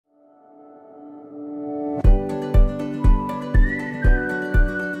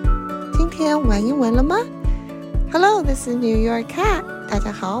完英文了吗？ Hello, this is New York Cat. 大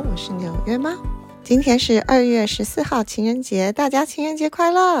家好，我是纽约猫。今天是2月14号情人节，大家情人节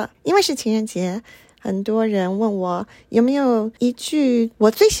快乐！因为是情人节，很多人问我有没有一句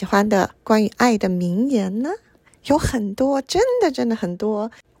我最喜欢的关于爱的名言呢？有很多，真的很多。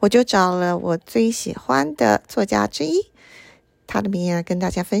我就找了我最喜欢的作家之一，他的名言跟大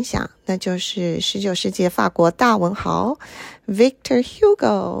家分享，那就是19世纪法国大文豪 Victor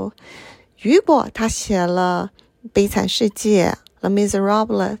Hugo。 雨果他写了悲惨世界 The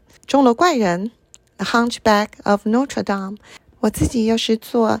Miserable 钟楼怪人 The Hunchback of Notre Dame。 我自己又是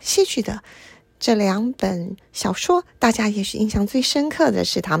做戏剧的，这2本小说大家也许印象最深刻的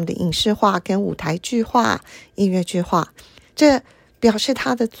是他们的影视化跟舞台剧化、音乐剧化，这表示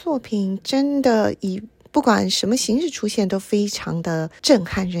他的作品真的以不管什么形式出现都非常的震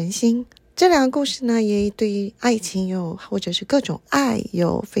撼人心。这2个故事呢，也对于爱情或者是各种爱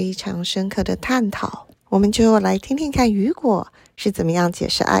有非常深刻的探讨。我们就来听听看雨果是怎么样解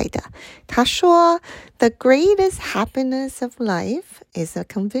释爱的。他说 The greatest happiness of life is a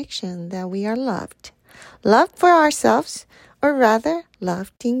conviction that we are loved. Loved for ourselves, or rather loved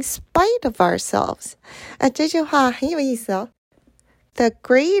in spite of ourselves. 这句话很有意思哦。The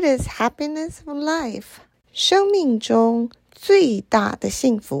greatest happiness of life， 生命中最大的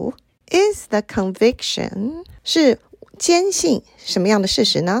幸福 is the conviction， 是坚信什么样的事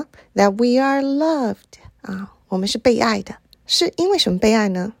实呢？ That we are loved， 我们是被爱的。是因为什么被爱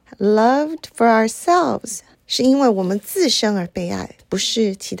呢？ Loved for ourselves， 是因为我们自身而被爱，不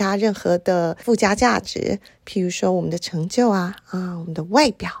是其他任何的附加价值，譬如说我们的成就我们的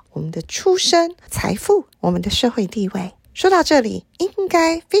外表，我们的出身、财富，我们的社会地位。说到这里应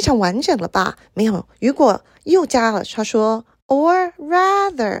该非常完整了吧？没有，雨果又加了，他说 or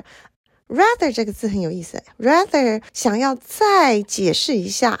rather 这个字很有意思。 rather 想要再解释一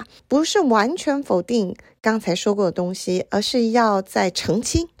下，不是完全否定刚才说过的东西，而是要再澄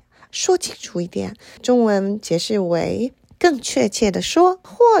清，说清楚一点。中文解释为更确切的说，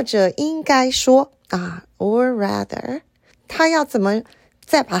或者应该说or rather， 他要怎么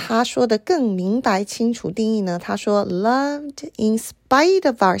再把它说得更明白清楚定义呢？他说 loved in spite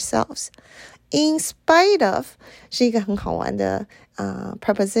of ourselves。 in spite of 是一个很好玩的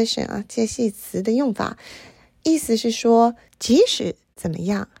preposition 介系词的用法，意思是说即使怎么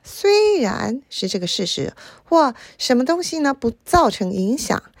样，虽然是这个事实，或什么东西呢不造成影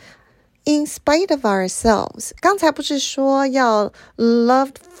响。In spite of ourselves， 刚才不是说要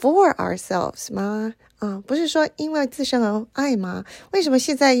loved for ourselves 吗？不是说因为自身而爱吗？为什么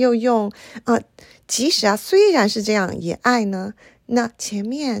现在又用即使虽然是这样也爱呢？那前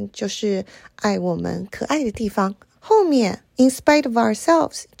面就是爱我们可爱的地方，后面 in spite of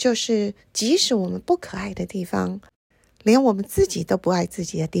ourselves 就是即使我们不可爱的地方，连我们自己都不爱自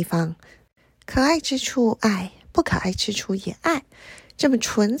己的地方。可爱之处爱，不可爱之处也爱，这么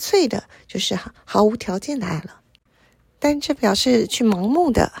纯粹的就是毫无条件的爱了。但这表示去盲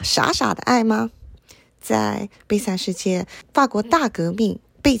目的傻傻的爱吗？在悲惨世界法国大革命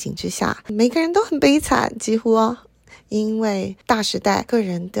背景之下，每个人都很悲惨，几乎因为大时代个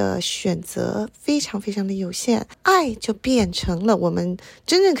人的选择非常的有限，爱就变成了我们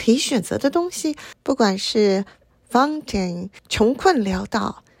真正可以选择的东西。不管是 Fontaine 穷困潦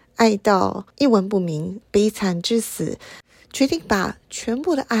倒，爱到一文不名，悲惨之死，决定把全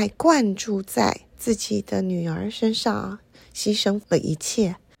部的爱灌注在自己的女儿身上，牺牲了一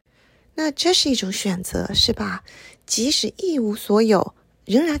切。那这是一种选择，是吧？即使一无所有，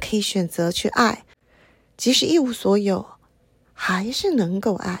仍然可以选择去爱；即使一无所有，还是能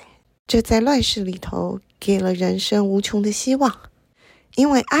够爱。这在乱世里头给了人生无穷的希望，因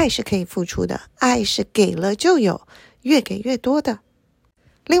为爱是可以付出的，爱是给了就有，越给越多的。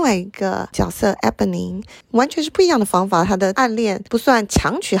另外一个角色 Ebony 完全是不一样的方法，他的暗恋不算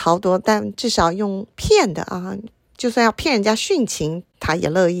强取豪夺，但至少用骗的就算要骗人家殉情他也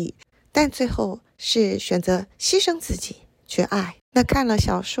乐意，但最后是选择牺牲自己去爱。那看了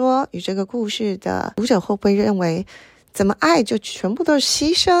小说与这个故事的读者会不会认为，怎么爱就全部都是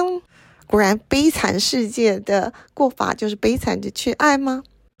牺牲？果然悲惨世界的过法就是悲惨的去爱吗？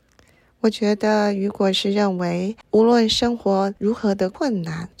我觉得雨果是认为，无论生活如何的困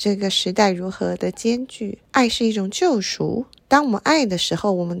难，这个时代如何的艰巨，爱是一种救赎。当我们爱的时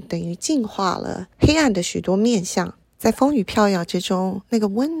候，我们等于净化了黑暗的许多面向，在风雨飘摇之中，那个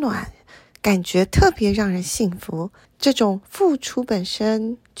温暖感觉特别让人幸福。这种付出本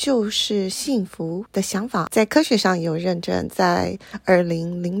身就是幸福的想法，在科学上有认证，在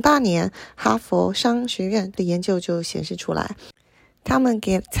2008年哈佛商学院的研究就显示出来。他们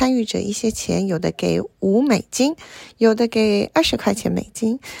给参与者一些钱，有的给$5，有的给20块钱美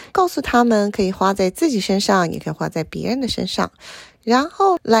金，告诉他们可以花在自己身上，也可以花在别人的身上，然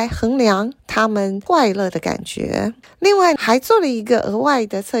后来衡量他们快乐的感觉。另外还做了一个额外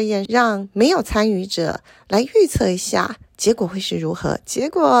的测验，让没有参与者来预测一下结果会是如何。结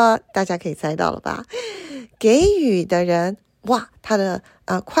果大家可以猜到了吧？给予的人，哇，他的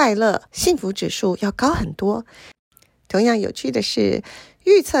快乐幸福指数要高很多。同样有趣的是，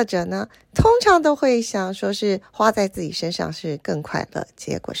预测者呢，通常都会想说是花在自己身上是更快乐，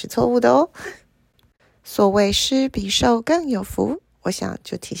结果是错误的哦。所谓施比受更有福，我想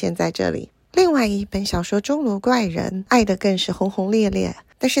就体现在这里。另外一本小说《钟楼怪人》，爱的更是轰轰烈烈，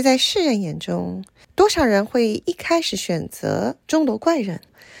但是在世人眼中，多少人会一开始选择钟楼怪人，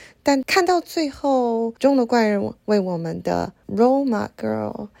但看到最后，钟楼怪人为我们的 Roma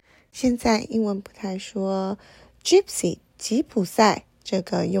Girl， 现在英文不太说Gypsy 吉普赛这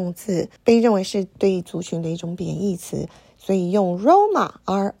个用字被认为是对族群的一种贬义词，所以用 Roma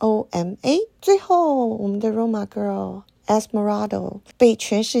R-O-M-A。 最后我们的 Roma Girl Esmeralda 被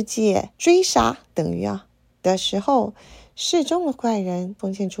全世界追杀等于的时候，是钟楼怪人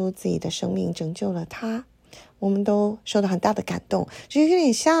奉献出自己的生命拯救了他，我们都受到很大的感动，就有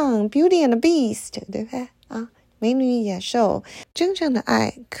点像 Beauty and the Beast， 对不对美女与野兽。真正的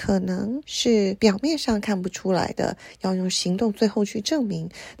爱可能是表面上看不出来的，要用行动最后去证明。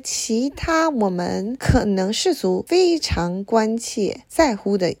其他我们可能世俗非常关切在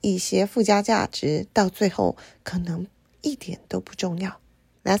乎的一些附加价值，到最后可能一点都不重要。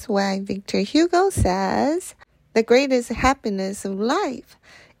 That's why Victor Hugo says the greatest happiness of life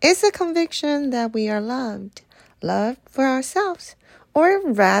is the conviction that we are loved for ourselves, or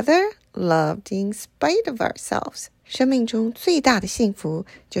rather loved in spite of ourselves. 生命中最大的幸福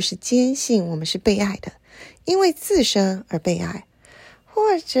就是坚信我们是被爱的，因为自身而被爱，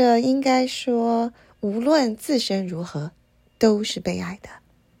或者应该说无论自身如何都是被爱的。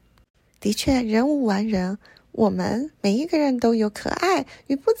的确，人无完人，我们每一个人都有可爱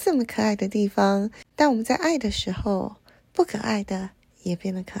与不怎么可爱的地方，但我们在爱的时候，不可爱的也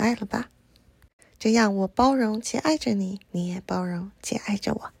变得可爱了吧。这样我包容且爱着你，你也包容且爱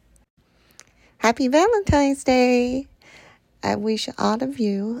着我。Happy Valentine's Day! I wish all of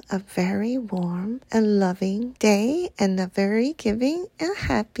you a very warm and loving day and a very giving and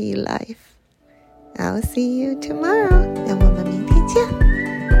happy life. I'll see you tomorrow. 那我们明天见。